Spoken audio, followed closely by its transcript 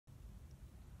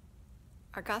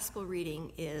Our gospel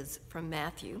reading is from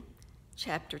Matthew,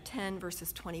 chapter 10,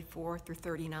 verses 24 through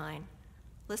 39.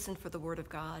 Listen for the word of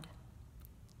God.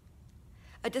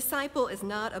 A disciple is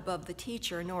not above the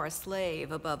teacher, nor a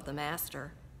slave above the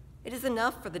master. It is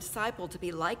enough for the disciple to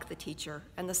be like the teacher,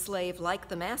 and the slave like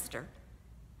the master.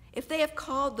 If they have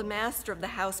called the master of the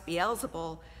house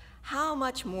Beelzebul, how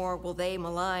much more will they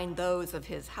malign those of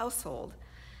his household?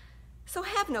 So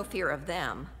have no fear of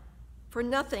them. For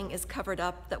nothing is covered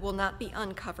up that will not be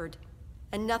uncovered,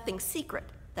 and nothing secret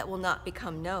that will not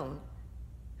become known.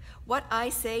 What I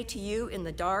say to you in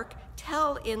the dark,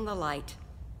 tell in the light,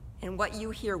 and what you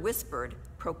hear whispered,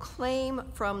 proclaim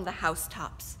from the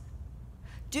housetops.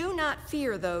 Do not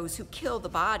fear those who kill the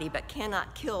body but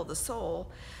cannot kill the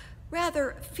soul.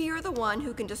 Rather, fear the one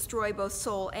who can destroy both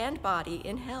soul and body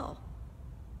in hell.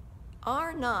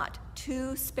 Are not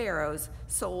 2 sparrows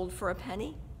sold for a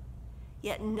penny?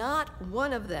 Yet not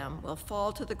one of them will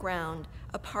fall to the ground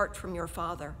apart from your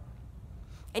Father.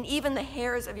 And even the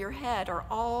hairs of your head are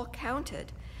all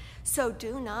counted. So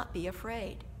do not be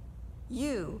afraid.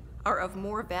 You are of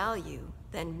more value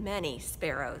than many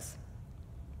sparrows.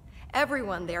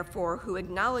 Everyone, therefore, who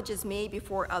acknowledges me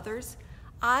before others,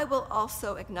 I will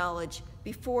also acknowledge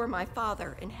before my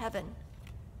Father in heaven.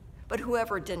 But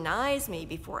whoever denies me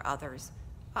before others,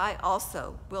 I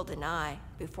also will deny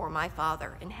before my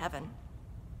Father in heaven.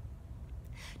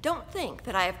 Don't think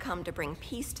that I have come to bring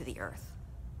peace to the earth.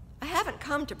 I haven't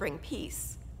come to bring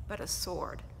peace, but a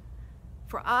sword.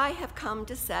 For I have come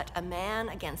to set a man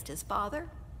against his father,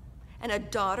 and a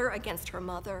daughter against her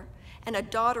mother, and a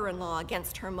daughter-in-law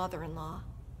against her mother-in-law.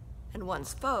 And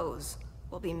one's foes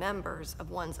will be members of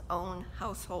one's own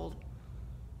household.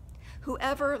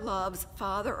 Whoever loves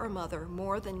father or mother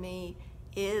more than me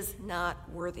is not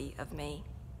worthy of me.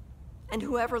 And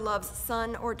whoever loves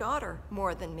son or daughter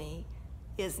more than me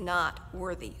is not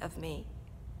worthy of me.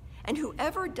 And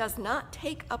whoever does not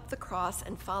take up the cross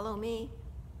and follow me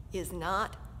is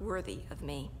not worthy of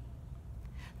me.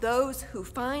 Those who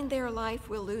find their life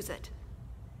will lose it,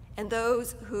 and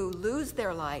those who lose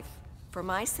their life for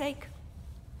my sake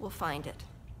will find it.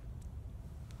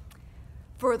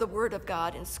 For the word of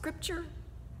God in Scripture,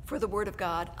 for the word of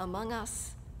God among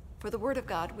us, for the word of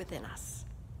God within us.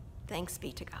 Thanks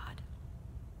be to God.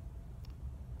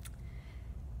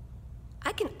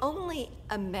 I can only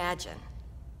imagine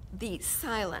the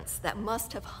silence that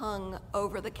must have hung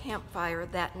over the campfire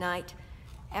that night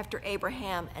after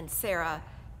Abraham and Sarah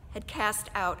had cast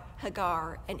out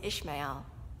Hagar and Ishmael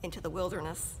into the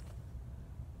wilderness.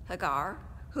 Hagar,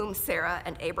 whom Sarah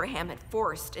and Abraham had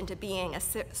forced into being a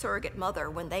surrogate mother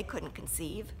when they couldn't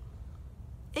conceive.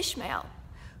 Ishmael,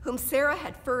 whom Sarah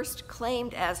had first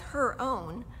claimed as her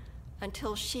own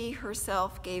until she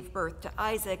herself gave birth to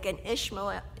Isaac, and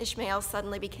Ishmael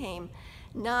suddenly became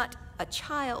not a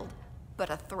child, but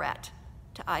a threat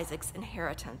to Isaac's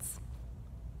inheritance.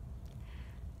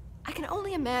 I can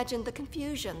only imagine the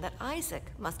confusion that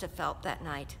Isaac must have felt that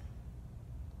night.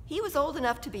 He was old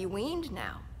enough to be weaned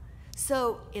now,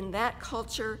 so in that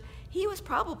culture, he was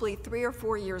probably 3 or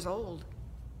 4 years old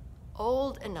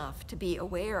enough to be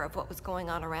aware of what was going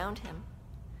on around him,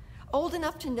 old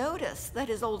enough to notice that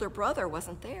his older brother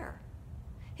wasn't there,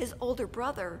 his older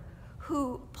brother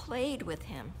who played with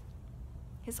him,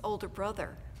 his older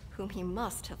brother whom he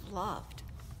must have loved.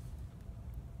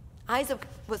 Isaac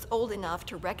was old enough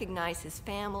to recognize his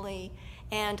family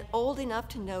and old enough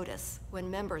to notice when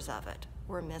members of it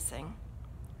were missing.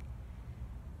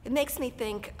 It makes me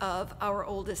think of our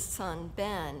oldest son,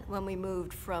 Ben, when we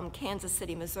moved from Kansas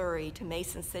City, Missouri to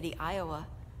Mason City, Iowa.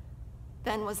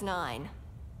 Ben was 9.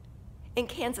 In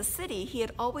Kansas City, he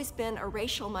had always been a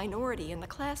racial minority in the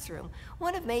classroom,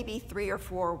 one of maybe 3 or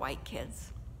 4 white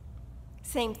kids.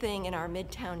 Same thing in our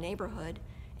Midtown neighborhood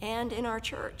and in our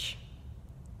church.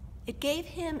 It gave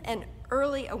him an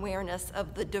early awareness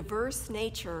of the diverse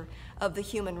nature of the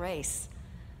human race,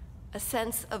 a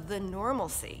sense of the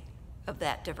normalcy of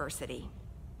that diversity.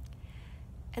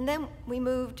 And then we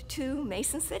moved to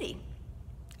Mason City,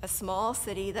 a small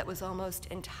city that was almost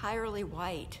entirely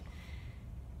white.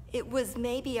 It was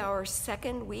maybe our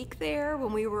 2nd week there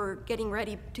when we were getting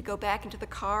ready to go back into the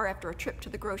car after a trip to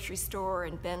the grocery store,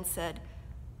 and Ben said,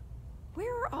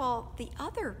 "Where are all the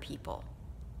other people?"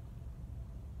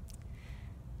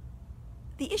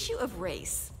 The issue of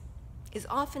race is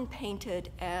often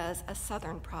painted as a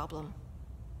Southern problem.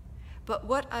 But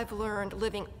what I've learned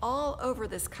living all over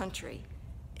this country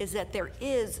is that there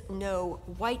is no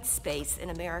white space in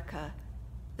America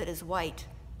that is white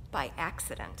by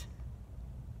accident.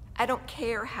 I don't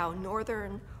care how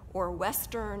northern or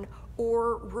western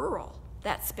or rural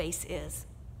that space is.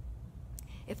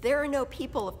 If there are no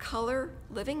people of color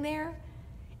living there,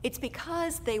 it's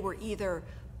because they were either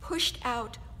pushed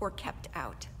out or kept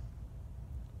out.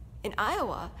 In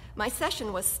Iowa, my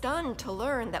session was stunned to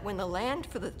learn that when the land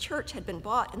for the church had been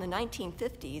bought in the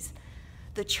 1950s,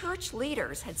 the church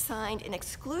leaders had signed an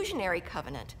exclusionary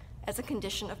covenant as a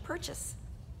condition of purchase.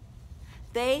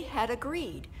 They had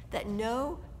agreed that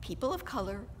no people of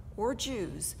color or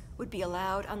Jews would be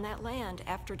allowed on that land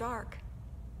after dark.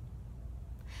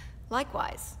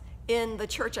 Likewise, in the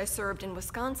church I served in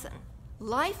Wisconsin,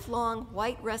 lifelong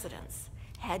white residents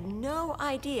had no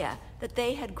idea that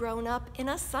they had grown up in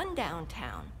a sundown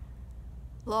town.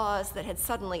 Laws that had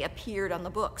suddenly appeared on the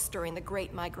books during the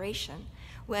Great Migration,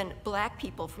 when black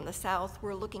people from the South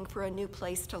were looking for a new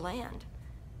place to land.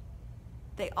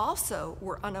 They also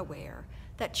were unaware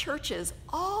that churches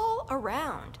all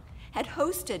around had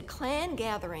hosted Klan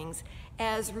gatherings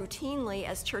as routinely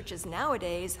as churches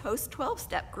nowadays host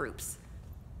 12-step groups.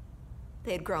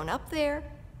 They had grown up there,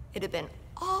 it had been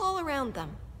all around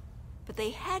them, but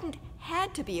they hadn't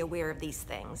had to be aware of these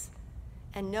things,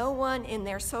 and no one in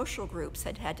their social groups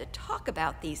had had to talk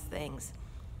about these things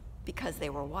because they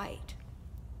were white.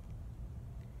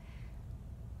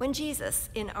 When Jesus,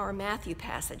 in our Matthew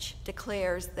passage,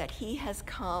 declares that he has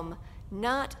come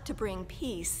not to bring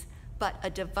peace, but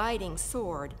a dividing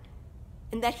sword,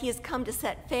 and that he has come to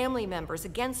set family members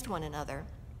against one another,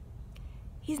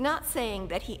 he's not saying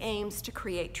that he aims to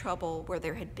create trouble where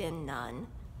there had been none.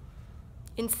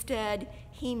 Instead,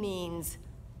 he means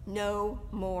no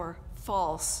more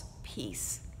false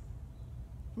peace.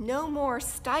 No more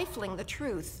stifling the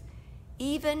truth,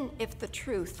 even if the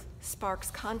truth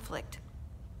sparks conflict.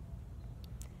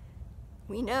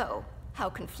 We know how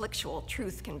conflictual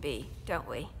truth can be, don't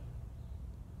we?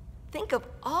 Think of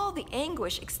all the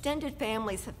anguish extended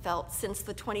families have felt since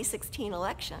the 2016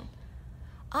 election,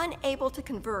 unable to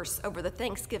converse over the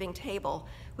Thanksgiving table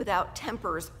without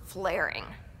tempers flaring.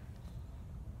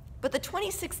 But the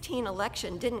 2016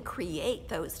 election didn't create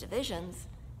those divisions.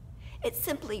 It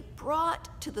simply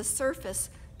brought to the surface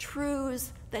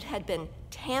truths that had been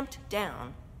tamped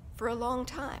down for a long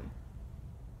time.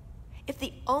 If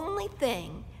the only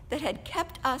thing that had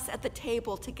kept us at the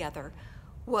table together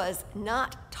was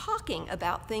not talking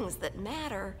about things that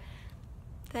matter,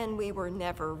 then we were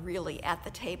never really at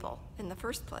the table in the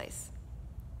first place.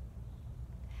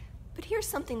 But here's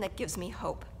something that gives me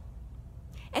hope,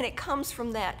 and it comes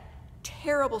from that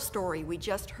terrible story we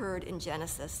just heard in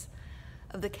Genesis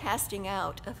of the casting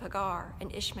out of Hagar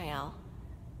and Ishmael.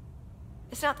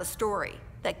 It's not the story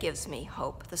that gives me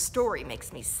hope. The story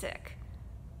makes me sick.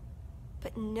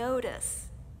 But notice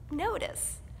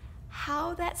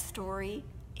how that story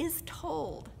is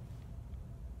told.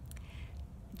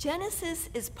 Genesis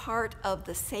is part of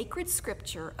the sacred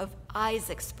scripture of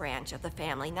Isaac's branch of the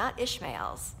family, not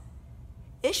Ishmael's.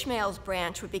 Ishmael's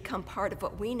branch would become part of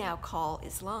what we now call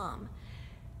Islam.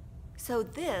 So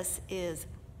this is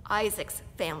Isaac's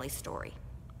family story,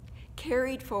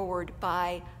 carried forward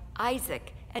by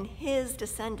Isaac and his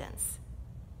descendants.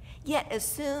 Yet as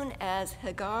soon as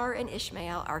Hagar and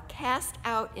Ishmael are cast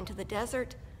out into the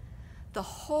desert, the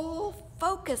whole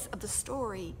focus of the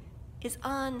story is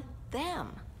on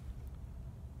them.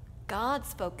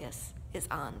 God's focus is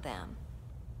on them.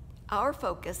 Our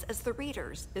focus as the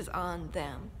readers is on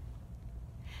them.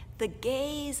 The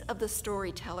gaze of the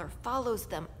storyteller follows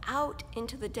them out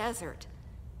into the desert,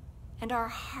 and our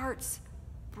hearts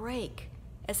break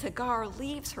as Hagar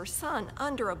leaves her son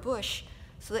under a bush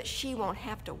so that she won't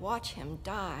have to watch him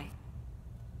die.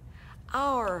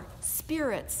 Our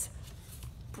spirits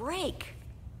break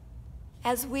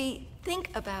as we think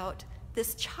about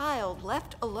this child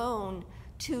left alone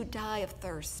to die of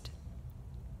thirst.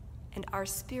 And our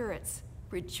spirits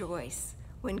rejoice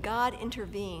when God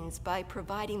intervenes by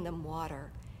providing them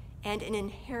water and an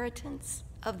inheritance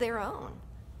of their own.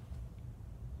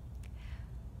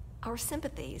 Our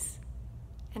sympathies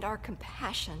and our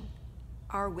compassion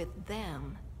are with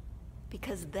them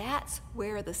because that's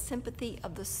where the sympathy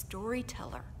of the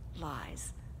storyteller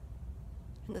lies.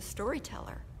 And the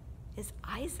storyteller is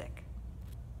Isaac.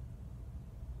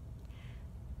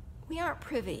 We aren't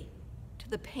privy to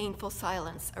the painful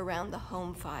silence around the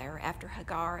home fire after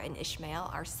Hagar and Ishmael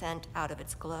are sent out of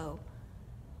its glow.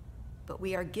 But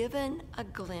we are given a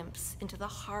glimpse into the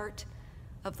heart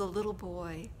of the little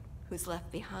boy who's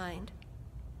left behind.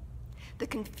 The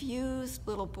confused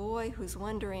little boy who's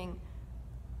wondering,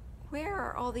 where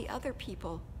are all the other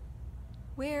people?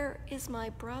 Where is my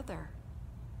brother?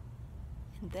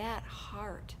 And that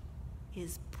heart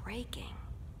is breaking.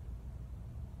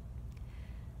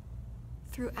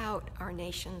 Throughout our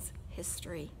nation's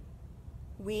history,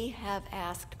 we have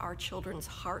asked our children's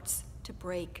hearts to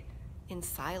break in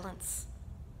silence.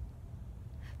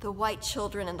 The white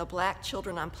children and the black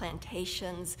children on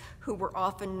plantations, who were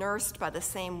often nursed by the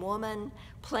same woman,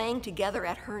 playing together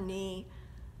at her knee,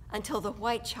 until the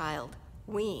white child,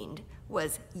 weaned,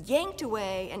 was yanked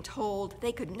away and told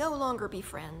they could no longer be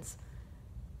friends.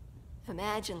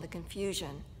 Imagine the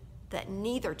confusion that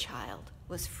neither child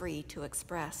was free to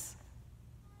express.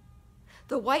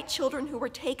 The white children who were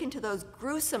taken to those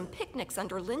gruesome picnics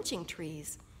under lynching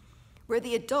trees, where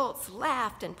the adults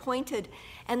laughed and pointed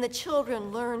and the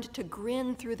children learned to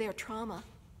grin through their trauma.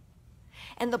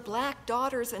 And the black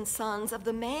daughters and sons of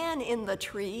the man in the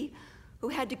tree who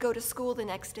had to go to school the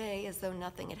next day as though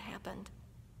nothing had happened.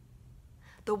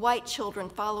 The white children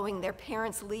following their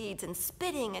parents' leads and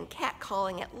spitting and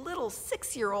catcalling at little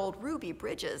 6-year-old Ruby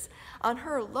Bridges on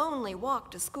her lonely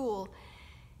walk to school,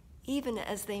 even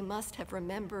as they must have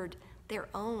remembered their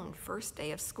own first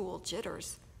day of school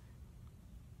jitters.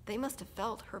 They must have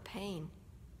felt her pain,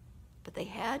 but they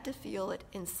had to feel it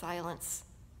in silence,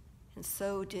 and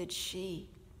so did she.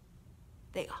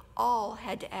 They all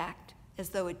had to act as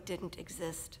though it didn't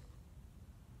exist.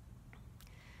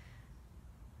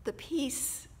 The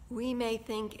peace we may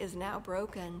think is now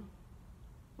broken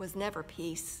was never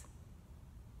peace.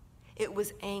 It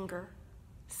was anger,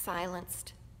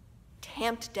 silenced,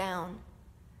 tamped down,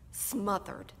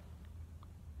 smothered.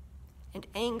 And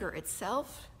anger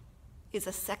itself is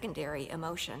a secondary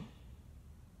emotion.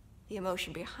 The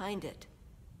emotion behind it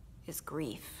is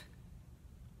grief.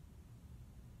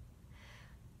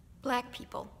 Black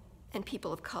people and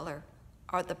people of color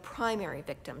are the primary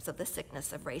victims of the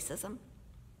sickness of racism,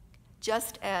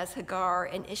 just as Hagar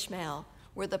and Ishmael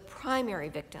were the primary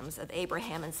victims of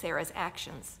Abraham and Sarah's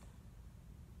actions.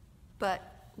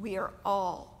 But we are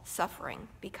all suffering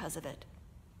because of it.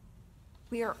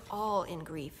 We are all in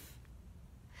grief.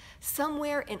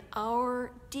 Somewhere in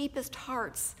our deepest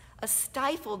hearts, a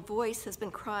stifled voice has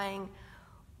been crying,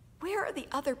 "Where are the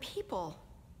other people?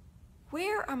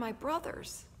 Where are my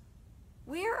brothers?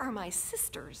 Where are my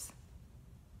sisters?"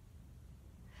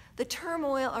 The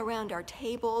turmoil around our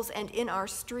tables and in our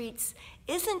streets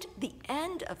isn't the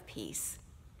end of peace.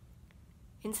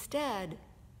 Instead,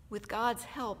 with God's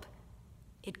help,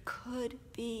 it could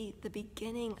be the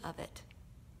beginning of it.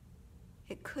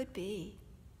 It could be,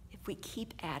 if we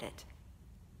keep at it,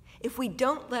 if we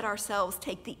don't let ourselves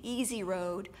take the easy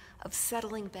road of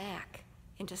settling back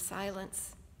into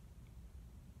silence.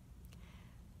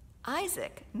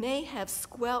 Isaac may have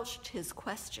squelched his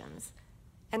questions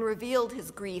and revealed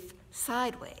his grief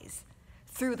sideways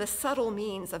through the subtle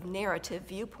means of narrative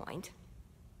viewpoint.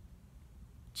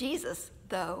 Jesus,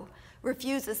 though,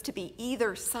 refuses to be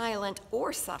either silent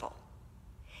or subtle.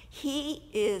 He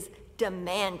is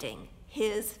demanding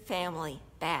his family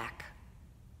back.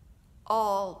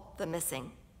 All the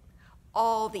missing,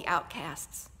 all the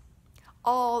outcasts,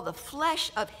 all the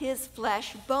flesh of his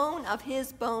flesh, bone of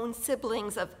his bone,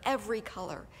 siblings of every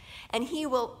color. And he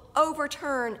will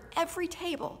overturn every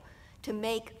table to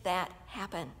make that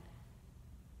happen.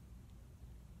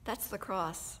 That's the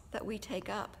cross that we take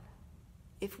up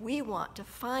if we want to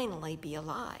finally be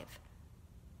alive.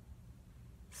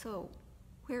 So,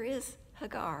 where is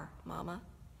Hagar, Mama?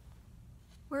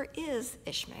 Where is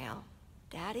Ishmael,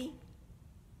 Daddy?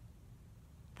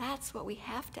 That's what we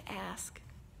have to ask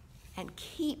and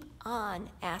keep on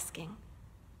asking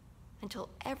until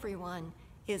everyone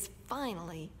is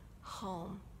finally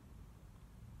home.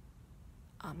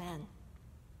 Amen.